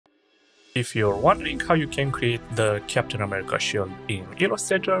If you're wondering how you can create the Captain America shield in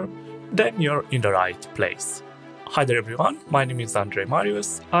Illustrator, then you're in the right place. Hi there everyone, my name is Andrei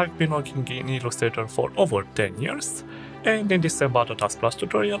Marius. I've been working in Illustrator for over 10 years, and in this Envato Tuts Plus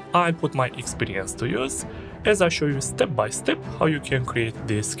tutorial I put my experience to use as I show you step by step how you can create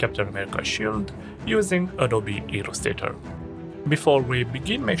this Captain America shield using Adobe Illustrator. Before we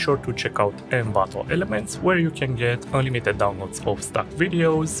begin, make sure to check out Envato Elements, where you can get unlimited downloads of stock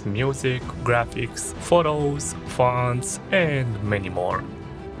videos, music, graphics, photos, fonts, and many more.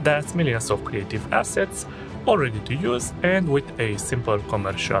 That's millions of creative assets all ready to use and with a simple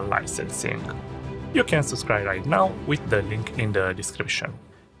commercial licensing. You can subscribe right now with the link in the description.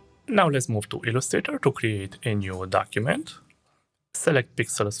 Now let's move to Illustrator to create a new document. Select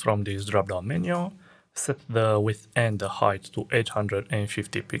pixels from this drop-down menu. Set the width and the height to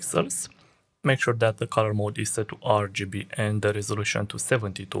 850 pixels. Make sure that the color mode is set to RGB and the resolution to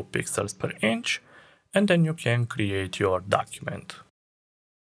 72 pixels per inch, and then you can create your document.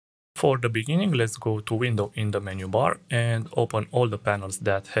 For the beginning, let's go to Window in the menu bar and open all the panels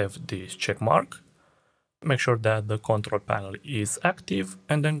that have this check mark. Make sure that the control panel is active,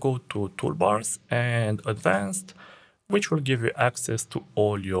 and then go to Toolbars and Advanced, which will give you access to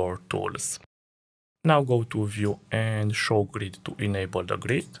all your tools. Now go to View and Show Grid to enable the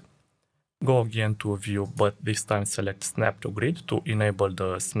grid. Go again to View, but this time select Snap to Grid to enable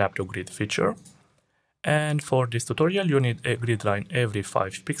the Snap to Grid feature. And for this tutorial you need a grid line every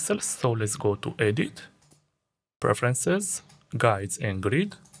 5 pixels, so let's go to Edit, Preferences, Guides and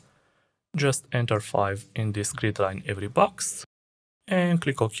Grid. Just enter 5 in this grid line every box and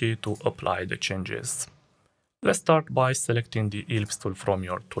click OK to apply the changes. Let's start by selecting the Ellipse tool from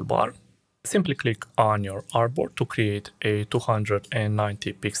your toolbar. Simply click on your artboard to create a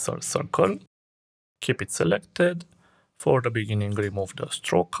 290 pixel circle. Keep it selected. For the beginning, remove the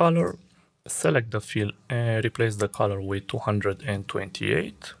stroke color. Select the fill and replace the color with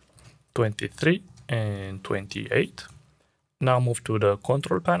 228, 23 and 28. Now move to the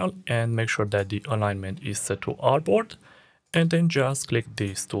control panel and make sure that the alignment is set to artboard, and then just click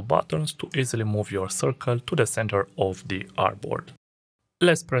these two buttons to easily move your circle to the center of the artboard.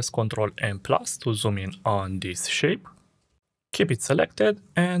 Let's press Ctrl and plus to zoom in on this shape. Keep it selected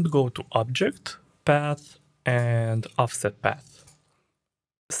and go to Object, Path and Offset Path.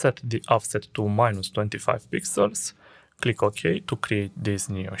 Set the offset to -25 pixels. Click OK to create this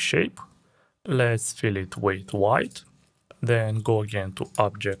new shape. Let's fill it with white. Then go again to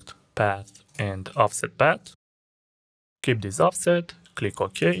Object, Path and Offset Path. Keep this offset, click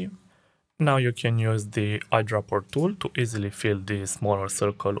OK. Now you can use the eyedropper tool to easily fill this smaller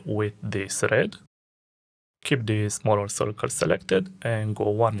circle with this red. Keep the smaller circle selected and go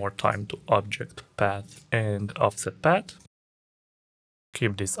one more time to Object, Path and Offset Path.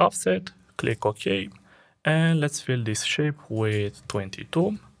 Keep this offset, click OK, and let's fill this shape with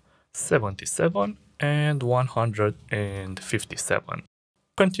 22, 77 and 157.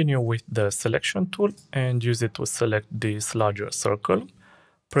 Continue with the selection tool and use it to select this larger circle.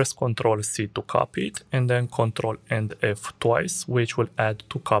 Press Ctrl C to copy it, and then Ctrl and F twice, which will add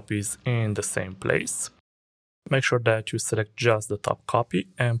 2 copies in the same place. Make sure that you select just the top copy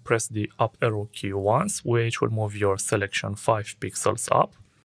and press the up arrow key once, which will move your selection 5 pixels up.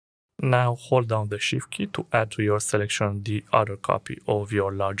 Now hold down the Shift key to add to your selection the other copy of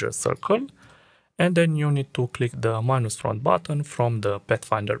your larger circle, and then you need to click the minus front button from the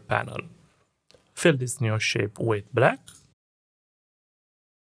Pathfinder panel. Fill this new shape with black.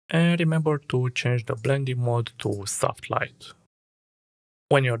 And remember to change the blending mode to soft light.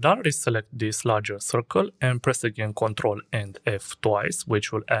 When you're done, reselect this larger circle and press again Ctrl and F twice,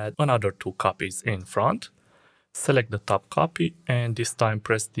 which will add another 2 copies in front. Select the top copy and this time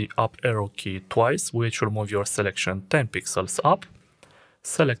press the up arrow key twice, which will move your selection 10 pixels up.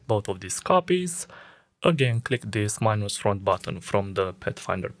 Select both of these copies. Again, click this minus front button from the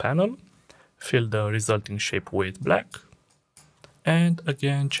Pathfinder panel. Fill the resulting shape with black. And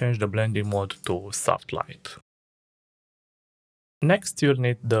again change the blending mode to soft light. Next you'll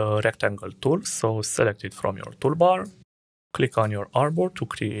need the rectangle tool, so select it from your toolbar. Click on your artboard to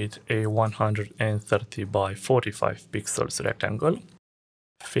create a 130 by 45 pixels rectangle.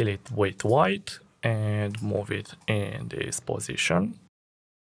 Fill it with white and move it in this position.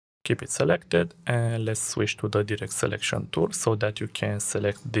 Keep it selected and let's switch to the direct selection tool so that you can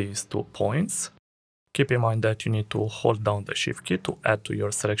select these 2 points. Keep in mind that you need to hold down the Shift key to add to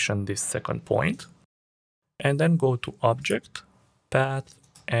your selection this second point. And then go to Object, Path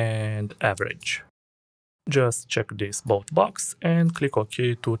and Average. Just check this both box and click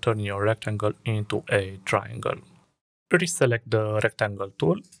OK to turn your rectangle into a triangle. Reselect the rectangle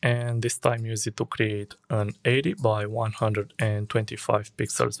tool and this time use it to create an 80 by 125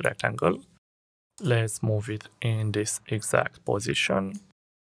 pixels rectangle. Let's move it in this exact position.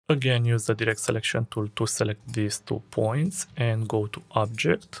 Again, use the direct selection tool to select these 2 points and go to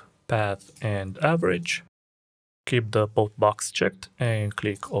Object, Path and Average. Keep the both box checked and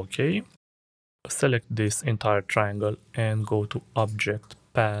click OK. Select this entire triangle and go to Object,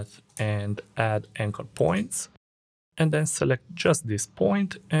 Path and Add Anchor Points. And then select just this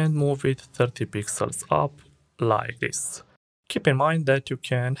point and move it 30 pixels up like this. Keep in mind that you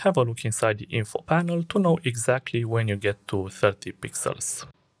can have a look inside the info panel to know exactly when you get to 30 pixels.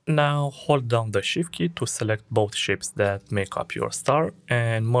 Now hold down the Shift key to select both shapes that make up your star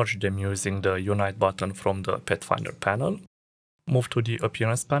and merge them using the Unite button from the Pathfinder panel. Move to the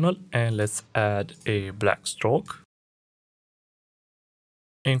Appearance panel and let's add a black stroke.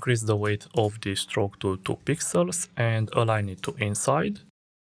 Increase the weight of the stroke to 2 pixels and align it to inside.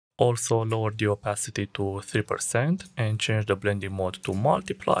 Also lower the opacity to 3% and change the blending mode to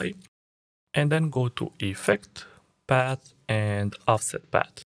multiply. And then go to Effect, Path and Offset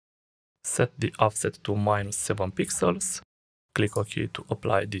Path. Set the offset to -7 pixels. Click OK to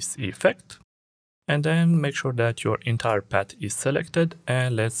apply this effect. And then make sure that your entire path is selected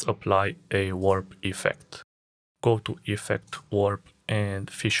and let's apply a warp effect. Go to Effect, Warp and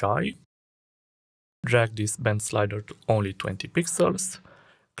Fisheye. Drag this bend slider to only 20 pixels.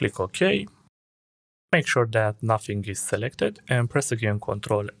 Click OK. Make sure that nothing is selected and press again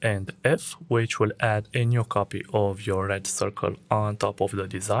Ctrl and F, which will add a new copy of your red circle on top of the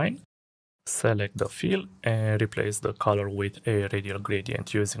design. Select the fill and replace the color with a radial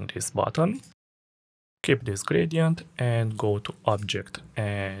gradient using this button. Keep this gradient and go to Object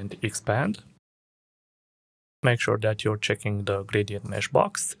and Expand. Make sure that you're checking the gradient mesh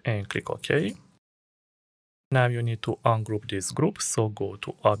box and click OK. Now you need to ungroup this group, so go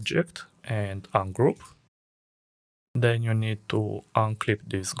to Object and Ungroup. Then you need to unclip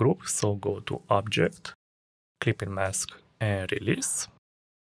this group, so go to Object, Clipping Mask and Release.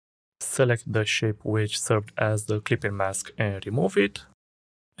 Select the shape which served as the clipping mask and remove it.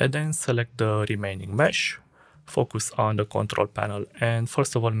 And then select the remaining mesh. Focus on the control panel and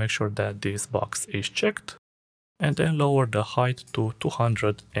first of all make sure that this box is checked. And then lower the height to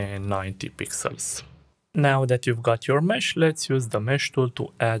 290 pixels. Now that you've got your mesh, let's use the mesh tool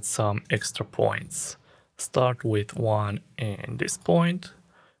to add some extra points. Start with one in this point.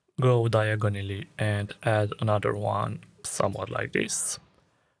 Go diagonally and add another one somewhat like this.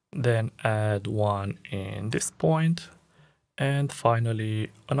 Then add one in this point, and finally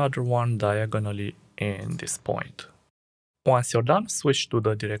another one diagonally in this point. Once you're done, switch to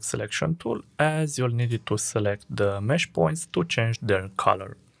the direct selection tool as you'll need it to select the mesh points to change their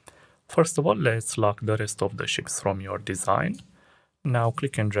color. First of all, let's lock the rest of the shapes from your design. Now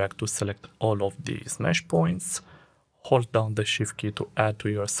click and drag to select all of these mesh points. Hold down the Shift key to add to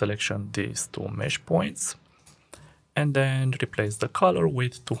your selection these 2 mesh points. And then replace the color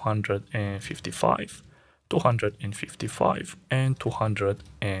with 255, 255 and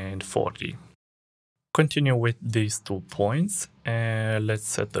 240. Continue with these 2 points and let's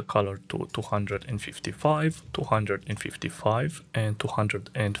set the color to 255, 255 and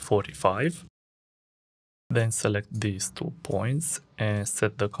 245. Then select these 2 points and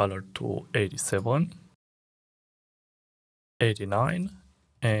set the color to 87, 89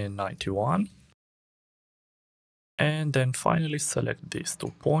 and 91. And then finally select these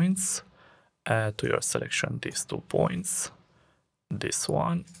 2 points, add to your selection these 2 points, this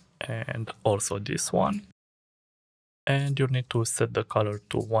one and also this one. And you need to set the color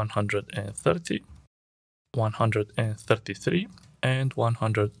to 130, 133 and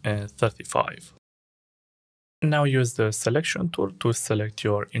 135. Now use the selection tool to select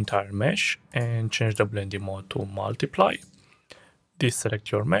your entire mesh and change the blending mode to multiply. Deselect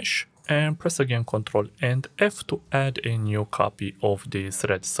your mesh and press again Ctrl and F to add a new copy of this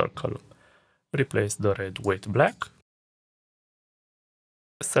red circle. Replace the red with black.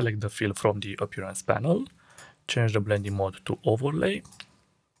 Select the fill from the Appearance panel. Change the blending mode to Overlay.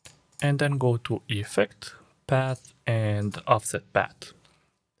 And then go to Effect, Path and Offset Path.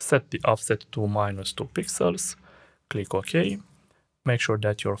 Set the offset to -2 pixels. Click OK. Make sure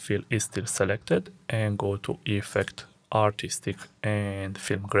that your fill is still selected and go to Effect, Artistic and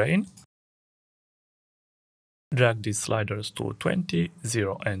Film Grain. Drag these sliders to 20,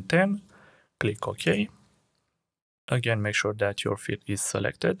 0 and 10. Click OK. Again, make sure that your fill is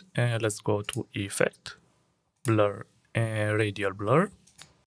selected and let's go to Effect, Blur and Radial Blur.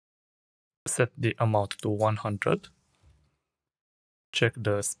 Set the amount to 100. Check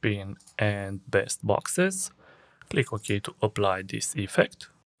the spin and best boxes. Click OK to apply this effect,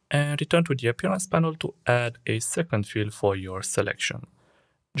 and return to the appearance panel to add a second fill for your selection.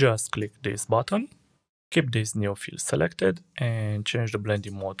 Just click this button, keep this new fill selected, and change the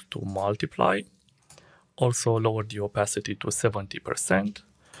blending mode to multiply. Also lower the opacity to 70%,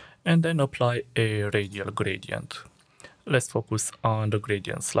 and then apply a radial gradient. Let's focus on the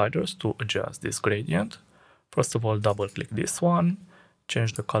gradient sliders to adjust this gradient. First of all, double click this one,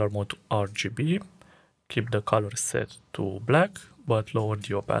 change the color mode to RGB, keep the color set to black, but lower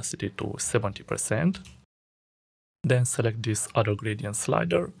the opacity to 70%. Then select this other gradient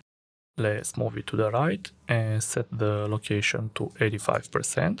slider, let's move it to the right and set the location to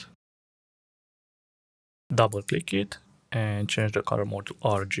 85%. Double click it and change the color mode to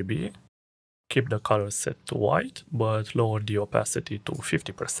RGB. Keep the color set to white, but lower the opacity to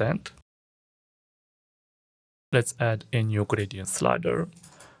 50%. Let's add a new gradient slider.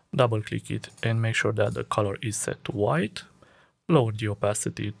 Double click it and make sure that the color is set to white. Lower the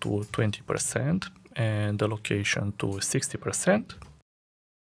opacity to 20% and the location to 60%.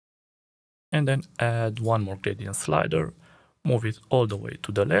 And then add one more gradient slider. Move it all the way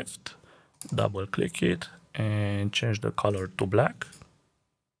to the left. Double click it and change the color to black.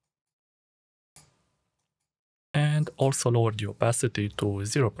 And also lower the opacity to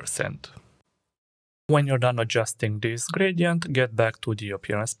 0%. When you're done adjusting this gradient, get back to the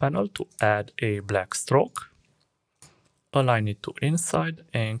appearance panel to add a black stroke. Align it to inside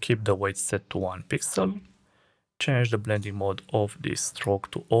and keep the weight set to 1 pixel. Change the blending mode of this stroke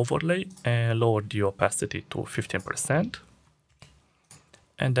to overlay and lower the opacity to 15%.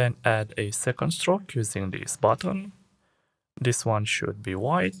 And then add a second stroke using this button. This one should be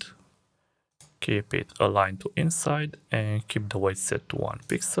white. Keep it aligned to inside and keep the weight set to 1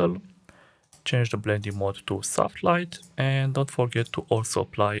 pixel. Change the blending mode to soft light and don't forget to also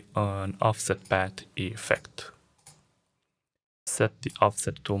apply an offset path effect. Set the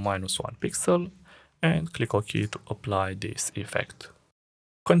offset to -1 pixel and click OK to apply this effect.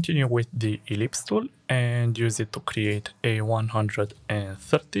 Continue with the ellipse tool and use it to create a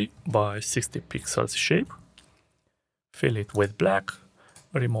 130 by 60 pixels shape. Fill it with black,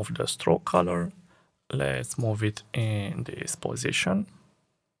 remove the stroke color, let's move it in this position.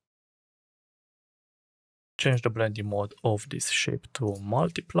 Change the blending mode of this shape to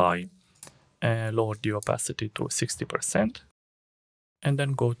multiply and lower the opacity to 60%. And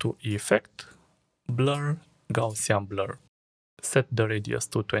then go to Effect, Blur, Gaussian Blur. Set the radius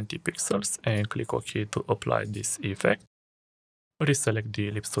to 20 pixels and click OK to apply this effect. Reselect the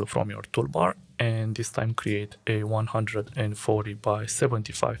ellipse tool from your toolbar and this time create a 140 by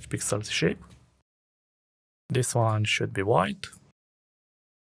 75 pixels shape. This one should be white.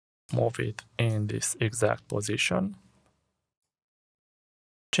 Move it in this exact position.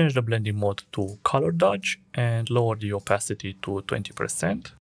 Change the blending mode to color dodge and lower the opacity to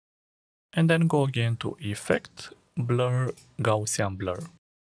 20%. And then go again to Effect, Blur, Gaussian Blur.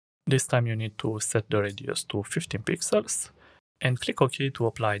 This time you need to set the radius to 15 pixels and click OK to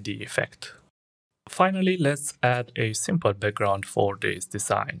apply the effect. Finally, let's add a simple background for this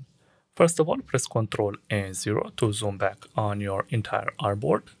design. First of all, press Ctrl and 0 to zoom back on your entire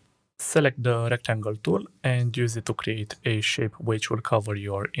artboard. Select the rectangle tool and use it to create a shape which will cover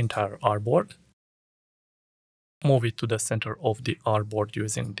your entire artboard. Move it to the center of the artboard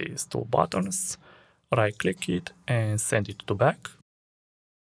using these two buttons. Right-click it and send it to back.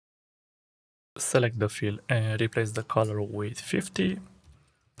 Select the fill and replace the color with 50,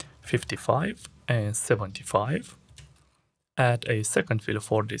 55, and 75. Add a second fill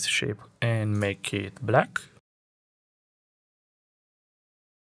for this shape and make it black.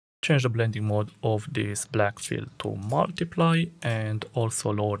 Change the blending mode of this black fill to multiply and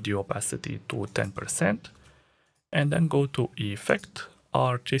also lower the opacity to 10%. And then go to Effect,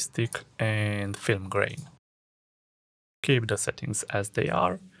 Artistic, and Film Grain. Keep the settings as they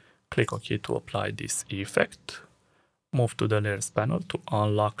are. Click OK to apply this effect. Move to the Layers panel to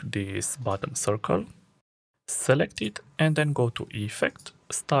unlock this bottom circle. Select it and then go to Effect,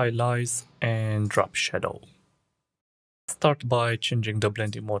 Stylize, and Drop Shadow. Start by changing the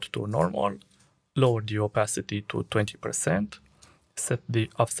blending mode to normal, lower the opacity to 20%, set the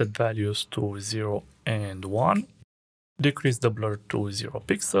offset values to 0 and 1, decrease the blur to 0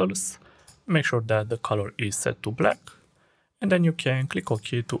 pixels, make sure that the color is set to black, and then you can click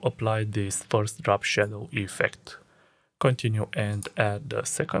OK to apply this first drop shadow effect. Continue and add the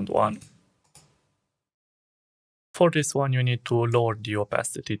second one. For this one, you need to lower the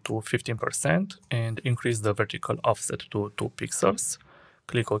opacity to 15% and increase the vertical offset to 2 pixels.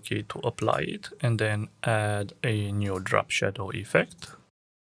 Click OK to apply it and then add a new drop shadow effect.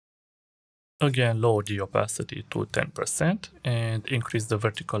 Again, lower the opacity to 10% and increase the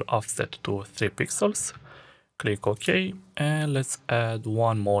vertical offset to 3 pixels. Click OK, and let's add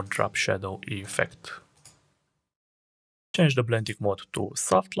one more drop shadow effect. Change the blending mode to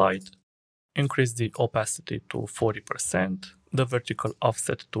soft light, increase the opacity to 40%, the vertical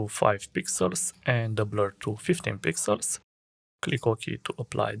offset to 5 pixels and the blur to 15 pixels. Click OK to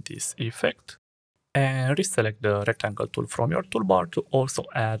apply this effect. And reselect the rectangle tool from your toolbar to also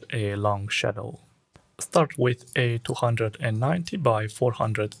add a long shadow. Start with a 290 by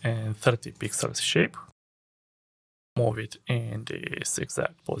 430 pixels shape. Move it in the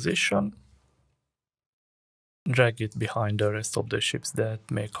zigzag position. Drag it behind the rest of the shapes that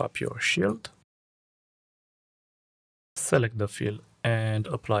make up your shield. Select the fill and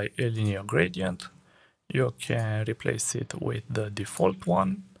apply a linear gradient. You can replace it with the default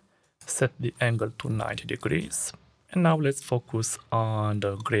one. Set the angle to 90 degrees. And now let's focus on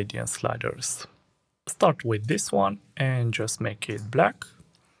the gradient sliders. Start with this one and just make it black.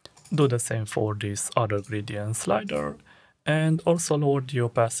 Do the same for this other gradient slider. And also lower the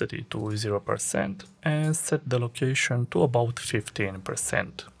opacity to 0% and set the location to about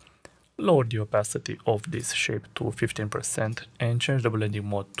 15%. Lower the opacity of this shape to 15% and change the blending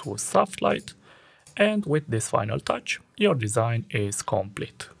mode to soft light. And with this final touch, your design is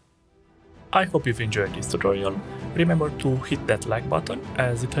complete. I hope you've enjoyed this tutorial. Remember to hit that like button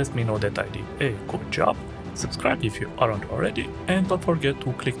as it helps me know that I did a good job. Subscribe if you aren't already, and don't forget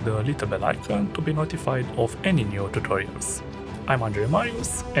to click the little bell icon to be notified of any new tutorials. I'm Andre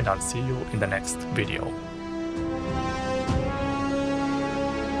Marius, and I'll see you in the next video.